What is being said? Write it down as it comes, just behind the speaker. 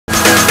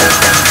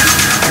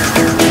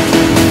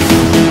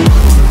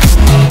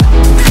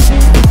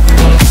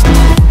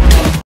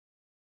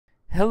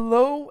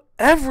Hello,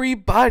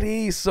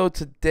 everybody! So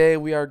today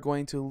we are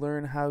going to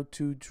learn how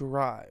to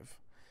drive.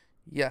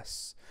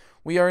 Yes,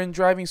 we are in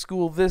driving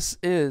school. This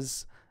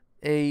is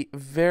a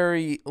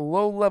very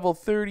low level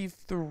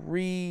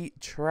 33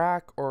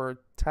 track or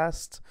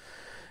test.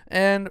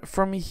 And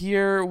from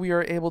here, we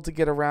are able to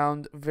get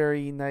around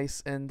very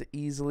nice and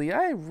easily.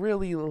 I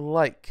really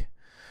like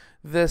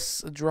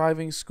this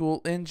driving school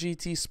in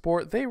GT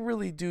Sport. They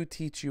really do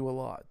teach you a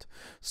lot.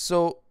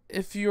 So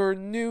if you're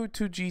new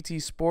to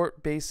GT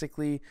Sport,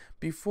 basically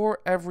before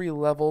every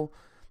level,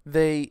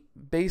 they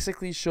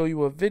basically show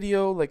you a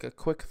video, like a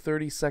quick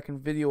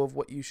 30-second video of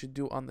what you should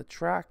do on the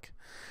track.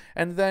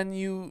 And then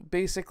you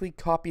basically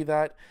copy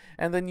that,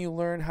 and then you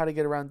learn how to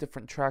get around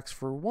different tracks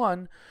for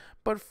one.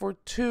 But for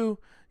two,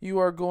 you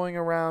are going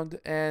around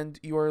and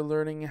you are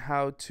learning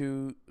how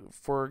to,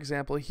 for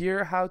example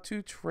here, how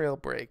to trail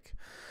brake.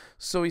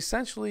 So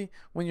essentially,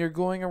 when you're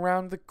going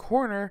around the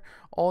corner,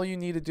 all you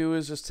need to do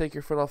is just take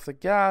your foot off the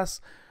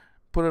gas,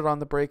 put it on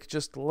the brake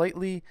just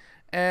lightly,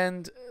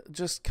 and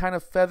just kind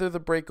of feather the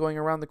brake going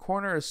around the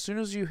corner. As soon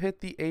as you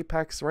hit the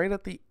apex right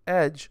at the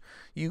edge,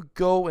 you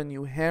go and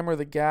you hammer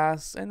the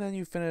gas, and then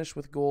you finish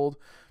with gold,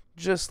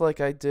 just like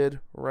I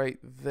did right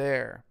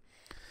there.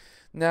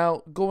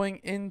 Now, going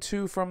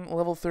into from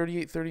level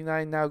 38,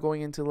 39, now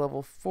going into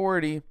level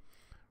 40,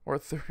 or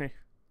 30.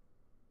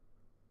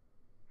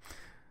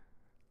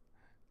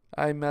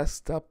 I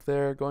messed up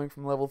there, going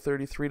from level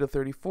 33 to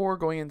 34,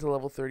 going into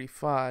level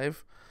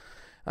 35.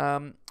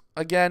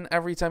 Again,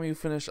 every time you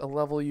finish a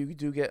level, you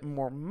do get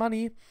more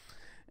money.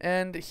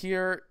 And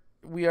here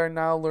we are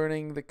now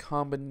learning the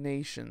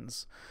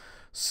combinations.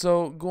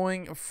 So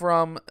going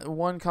from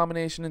one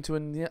combination into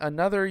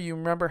another, you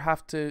remember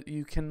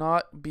you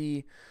cannot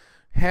be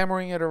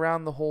hammering it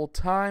around the whole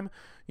time.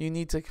 You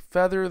need to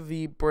feather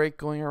the brake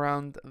going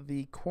around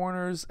the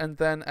corners, and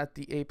then at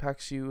the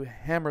apex you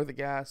hammer the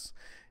gas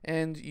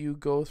and you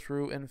go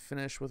through and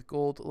finish with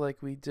gold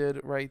like we did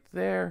right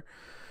there.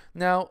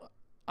 Now,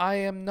 I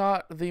am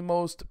not the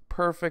most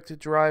perfect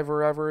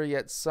driver ever,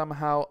 yet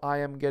somehow I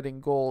am getting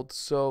gold.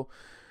 So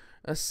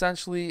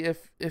essentially,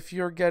 if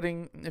you're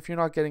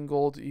not getting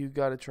gold, you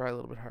got to try a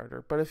little bit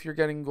harder. But if you're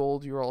getting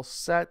gold, you're all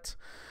set.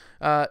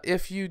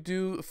 If you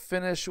do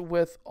finish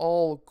with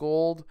all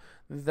gold,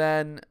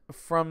 then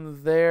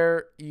from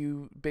there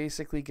you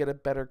basically get a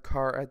better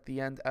car at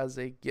the end as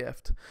a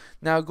gift.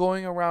 Now,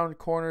 going around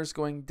corners,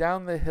 going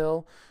down the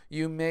hill,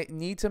 you may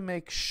need to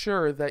make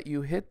sure that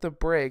you hit the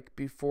brake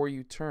before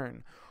you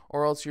turn,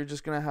 or else you're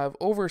just going to have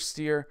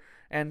oversteer,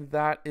 and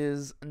that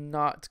is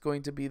not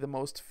going to be the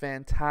most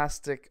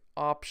fantastic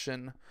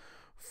option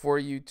for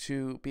you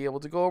to be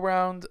able to go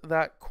around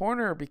that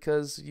corner,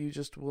 because you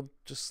will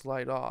just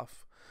slide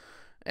off.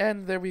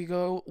 And there we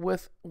go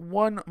with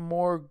one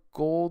more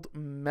gold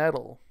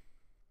medal.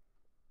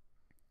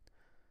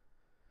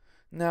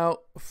 Now,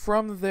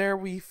 from there,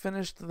 we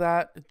finished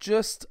that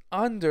just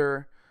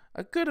under,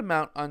 a good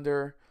amount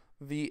under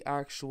the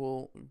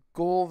actual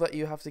goal that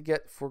you have to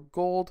get for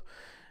gold.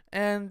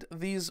 And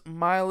these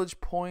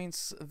mileage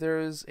points, there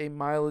is a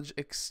mileage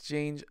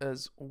exchange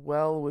as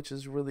well, which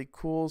is really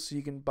cool, so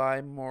you can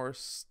buy more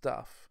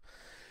stuff.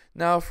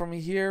 Now, from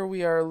here,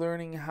 we are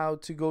learning how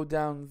to go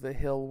down the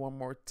hill one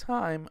more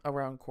time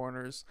around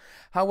corners.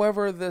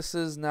 However, this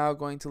is now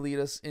going to lead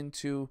us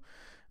into,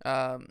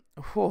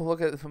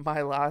 look at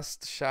my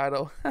last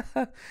shadow.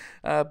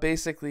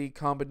 Basically,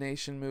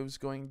 combination moves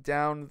going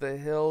down the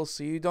hill,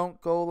 so you don't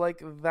go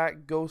like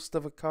that ghost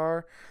of a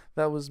car.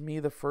 That was me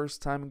the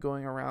first time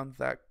going around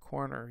that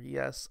corner.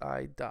 Yes,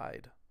 I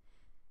died.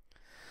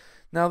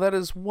 Now, that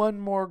is one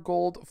more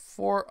gold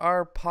for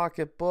our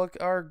pocketbook.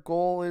 Our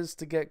goal is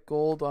to get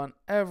gold on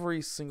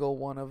every single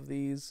one of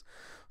these,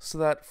 so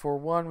that for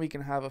one, we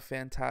can have a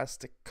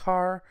fantastic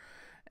car,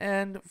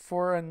 and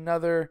for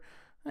another,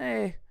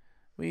 hey,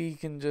 we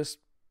can just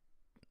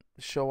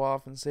show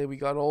off and say we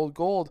got old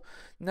gold.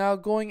 Now,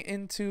 going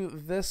into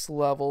this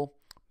level,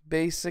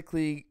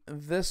 basically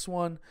this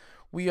one,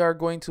 we are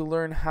going to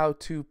learn how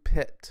to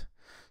pit.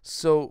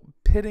 So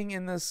pitting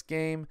in this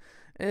game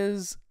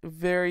is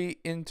very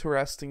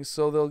interesting.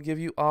 So they'll give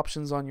you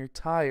options on your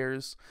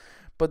tires,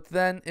 but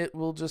then it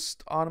will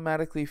just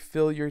automatically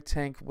fill your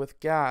tank with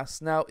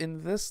gas. Now,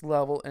 in this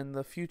level and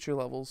the future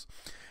levels,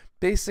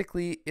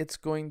 basically it's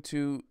going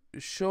to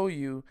show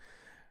you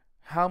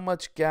how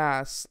much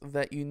gas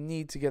that you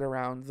need to get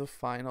around the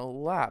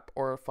final lap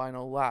or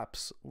final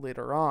laps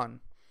later on.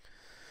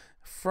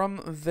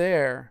 From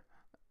there,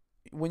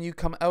 when you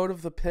come out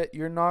of the pit,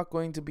 you're not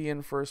going to be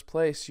in first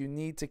place. You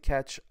need to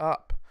catch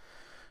up.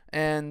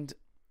 And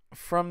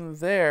from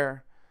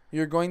there,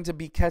 you're going to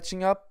be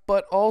catching up,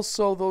 but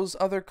also those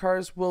other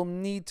cars will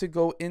need to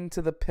go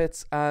into the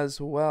pits as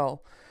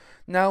well.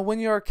 Now, when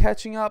you are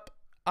catching up,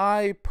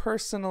 I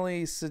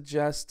personally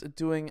suggest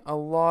doing a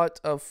lot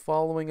of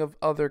following of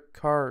other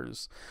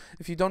cars.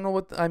 If you don't know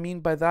what I mean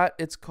by that,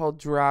 it's called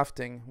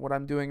drafting, what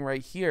I'm doing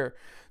right here.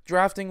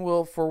 Drafting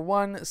will, for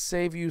one,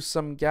 save you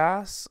some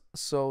gas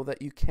so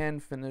that you can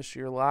finish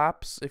your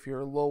laps if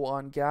you're low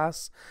on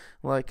gas,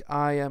 like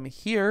I am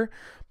here,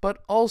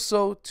 but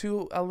also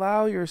to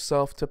allow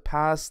yourself to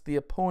pass the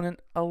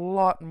opponent a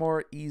lot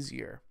more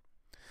easier.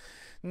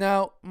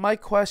 Now, my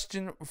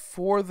question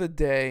for the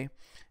day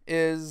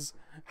is,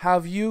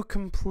 have you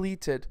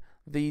completed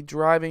the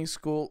driving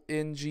school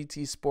in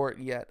GT Sport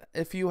yet?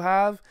 If you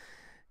have,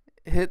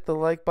 hit the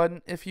like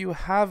button. If you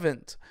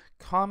haven't,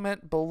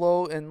 comment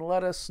below and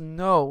let us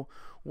know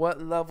what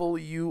level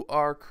you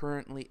are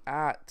currently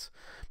at,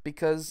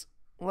 because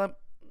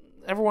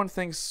everyone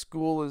thinks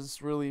school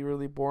is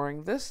really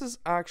boring. This is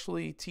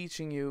actually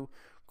teaching you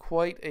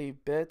quite a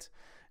bit,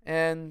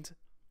 and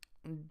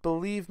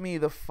believe me,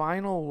 the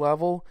final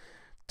level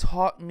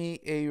taught me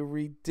a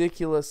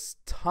ridiculous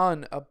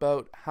ton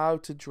about how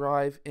to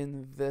drive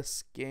in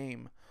this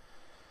game.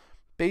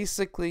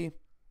 Basically,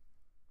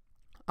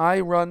 I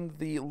run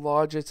the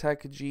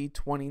Logitech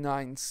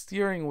G29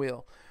 steering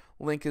wheel.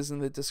 Link is in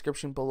the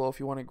description below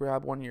if you want to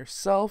grab one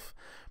yourself.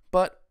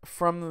 But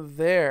from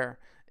there,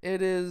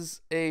 it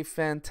is a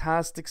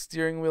fantastic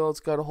steering wheel. It's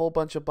got a whole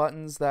bunch of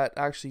buttons that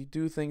actually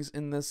do things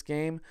in this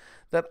game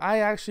that I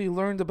actually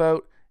learned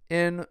about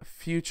in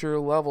future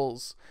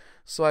levels.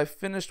 So I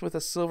finished with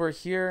a silver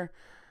here,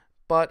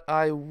 but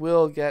I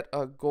will get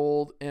a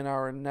gold in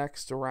our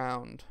next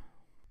round.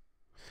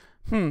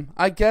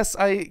 I guess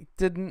I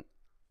didn't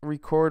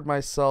record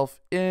myself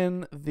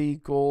in the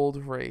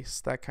gold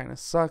race. That kind of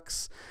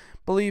sucks.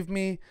 Believe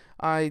me,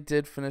 I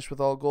did finish with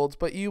all golds,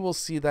 but you will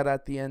see that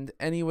at the end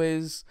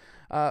anyways.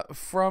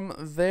 From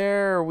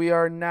there, we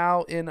are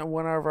now in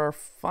one of our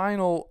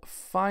final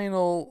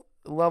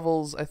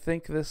levels. I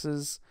think this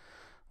is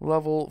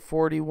level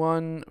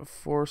 41.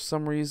 For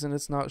some reason,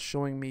 it's not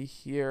showing me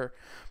here.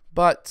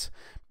 But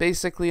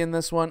basically in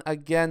this one,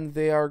 again,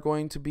 they are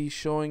going to be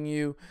showing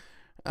you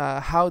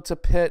how to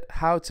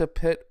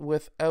pit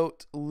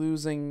without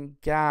losing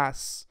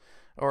gas,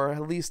 or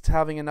at least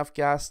having enough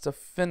gas to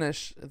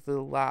finish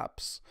the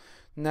laps.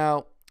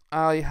 Now,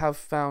 I have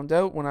found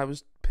out when I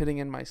was pitting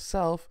in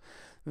myself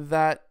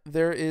that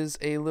there is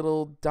a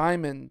little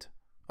diamond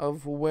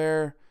of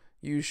where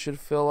you should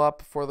fill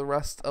up for the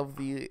rest of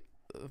the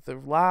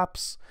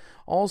laps.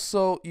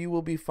 Also, you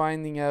will be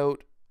finding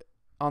out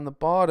on the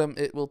bottom,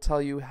 it will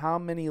tell you how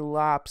many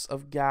laps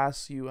of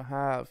gas you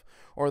have,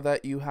 or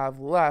that you have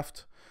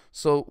left.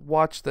 So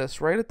watch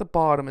this. Right at the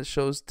bottom, it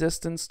shows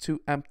distance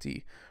to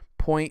empty,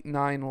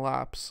 0.9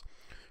 laps.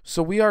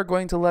 So we are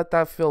going to let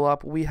that fill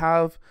up. We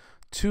have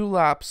 2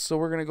 laps, so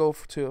we're going to go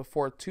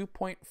for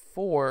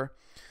 2.4,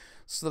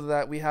 so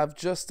that we have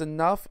just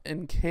enough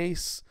in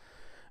case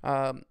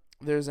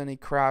there's any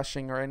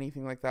crashing or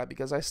anything like that,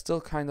 because I still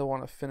kind of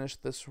want to finish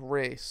this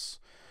race.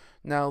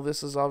 Now,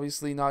 this is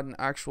obviously not an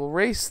actual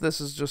race. This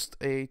is just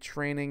a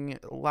training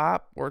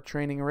lap or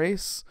training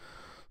race.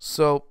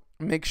 So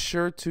make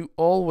sure to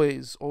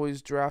always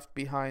draft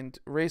behind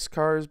race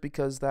cars,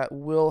 because that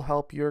will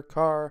help your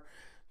car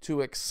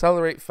to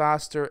accelerate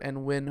faster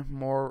and win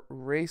more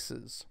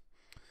races.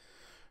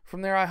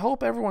 From there, I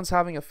hope everyone's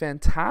having a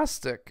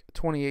fantastic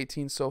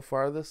 2018 so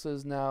far. This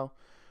is now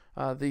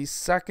the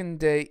second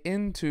day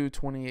into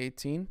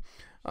 2018.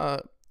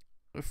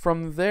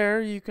 From there,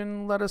 you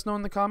can let us know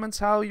in the comments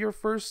how your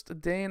first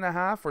day and a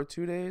half or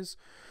 2 days,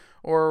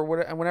 or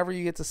whenever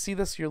you get to see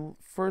this, your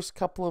first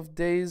couple of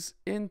days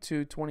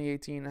into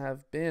 2018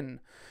 have been.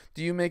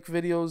 Do you make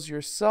videos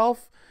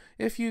yourself?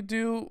 If you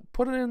do,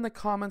 put it in the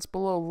comments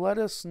below. Let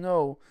us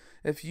know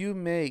if you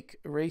make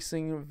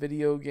racing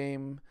video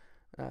game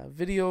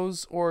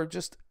videos, or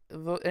just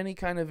any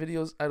kind of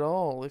videos at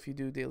all. If you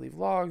do daily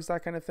vlogs,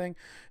 that kind of thing.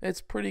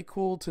 It's pretty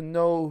cool to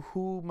know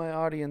who my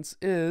audience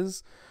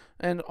is.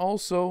 And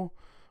also,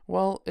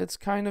 well, it's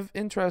kind of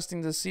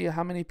interesting to see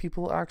how many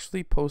people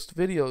actually post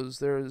videos.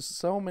 There's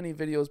so many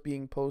videos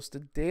being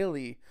posted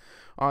daily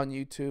on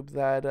YouTube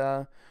that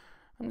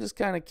I'm just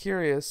kind of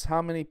curious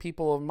how many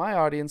people of my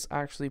audience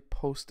actually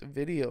post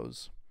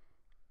videos.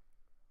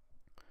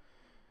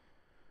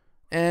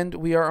 And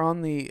we are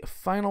on the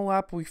final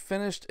lap. We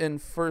finished in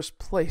first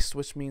place,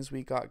 which means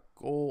we got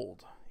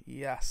gold.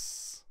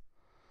 Yes.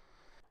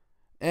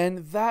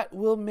 And that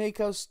will make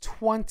us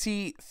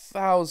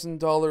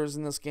 $20,000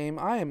 in this game.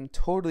 I am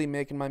totally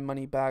making my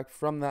money back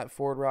from that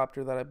Ford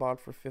Raptor that I bought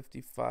for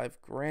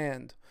 55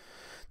 grand.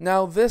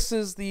 Now, this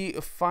is the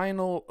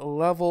final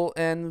level,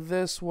 and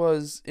this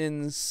was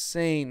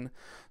insane.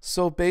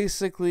 So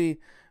basically,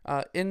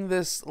 in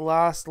this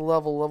last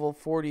level, level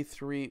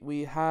 43,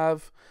 we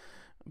have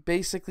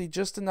basically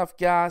just enough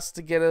gas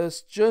to get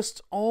us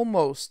just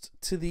almost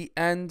to the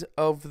end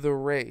of the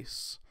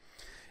race.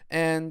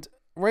 And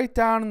right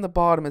down in the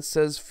bottom it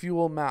says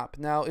fuel map.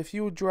 Now if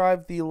you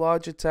drive the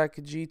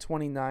Logitech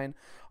G29,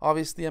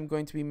 obviously I'm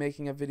going to be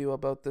making a video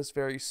about this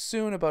very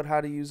soon, about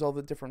how to use all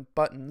the different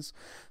buttons.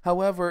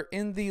 However,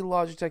 in the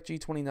Logitech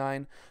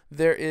G29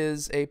 there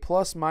is a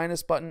plus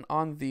minus button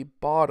on the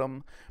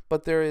bottom,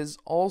 but there is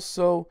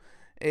also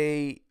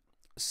a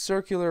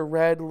circular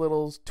red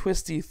little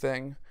twisty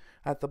thing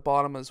at the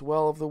bottom as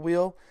well of the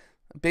wheel.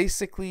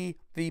 Basically,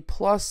 the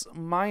plus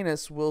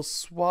minus will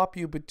swap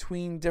you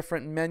between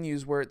different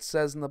menus where it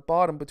says in the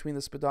bottom between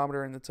the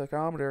speedometer and the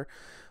tachometer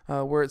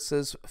where it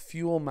says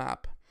fuel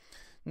map.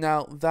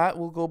 Now that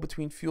will go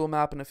between fuel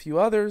map and a few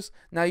others.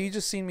 Now you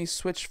just seen me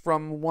switch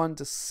from 1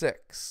 to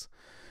 6.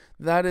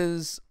 That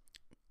is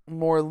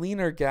more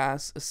leaner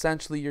gas.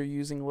 Essentially you're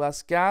using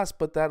less gas,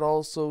 but that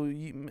also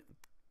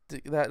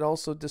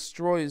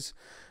destroys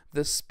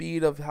the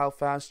speed of how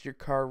fast your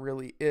car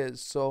really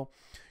is. So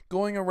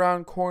going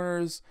around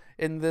corners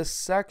in this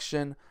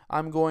section,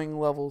 I'm going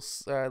level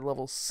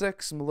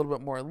 6. I'm a little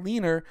bit more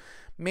leaner,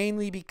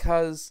 mainly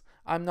because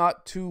I'm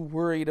not too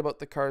worried about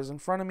the cars in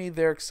front of me.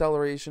 Their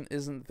acceleration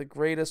isn't the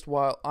greatest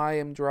while I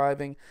am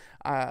driving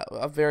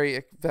a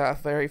very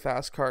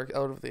fast car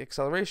out of the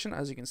acceleration.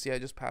 As you can see, I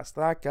just passed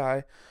that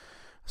guy.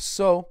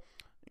 So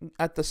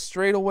at the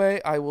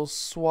straightaway, I will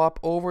swap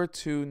over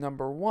to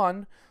number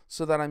 1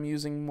 so that I'm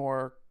using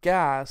more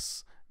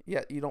gas.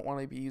 Yet you don't want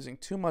to be using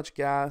too much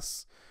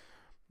gas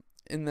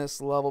in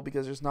this level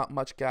because there's not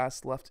much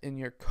gas left in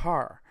your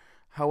car.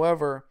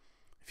 However,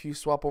 if you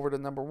swap over to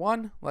number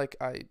 1, like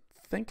I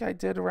think I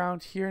did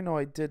around here, no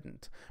I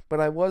didn't, but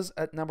I was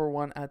at number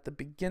 1 at the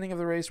beginning of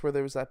the race where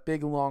there was that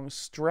big long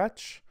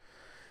stretch.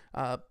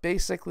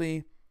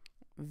 Basically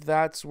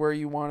that's where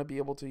you want to be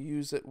able to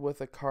use it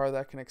with a car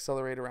that can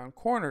accelerate around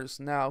corners.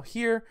 Now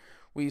here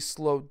we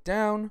slowed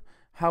down.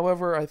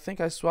 However, I think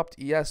I swapped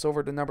ES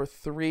over to number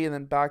 3 and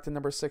then back to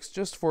number 6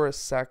 just for a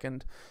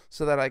second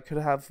so that I could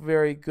have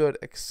very good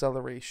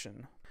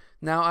acceleration.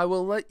 Now I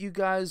will let you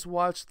guys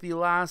watch the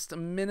last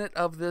minute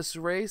of this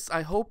race.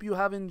 I hope you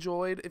have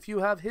enjoyed. If you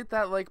have, hit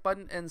that like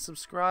button and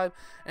subscribe,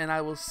 and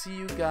I will see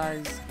you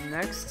guys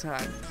next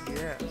time.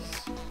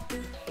 Yes.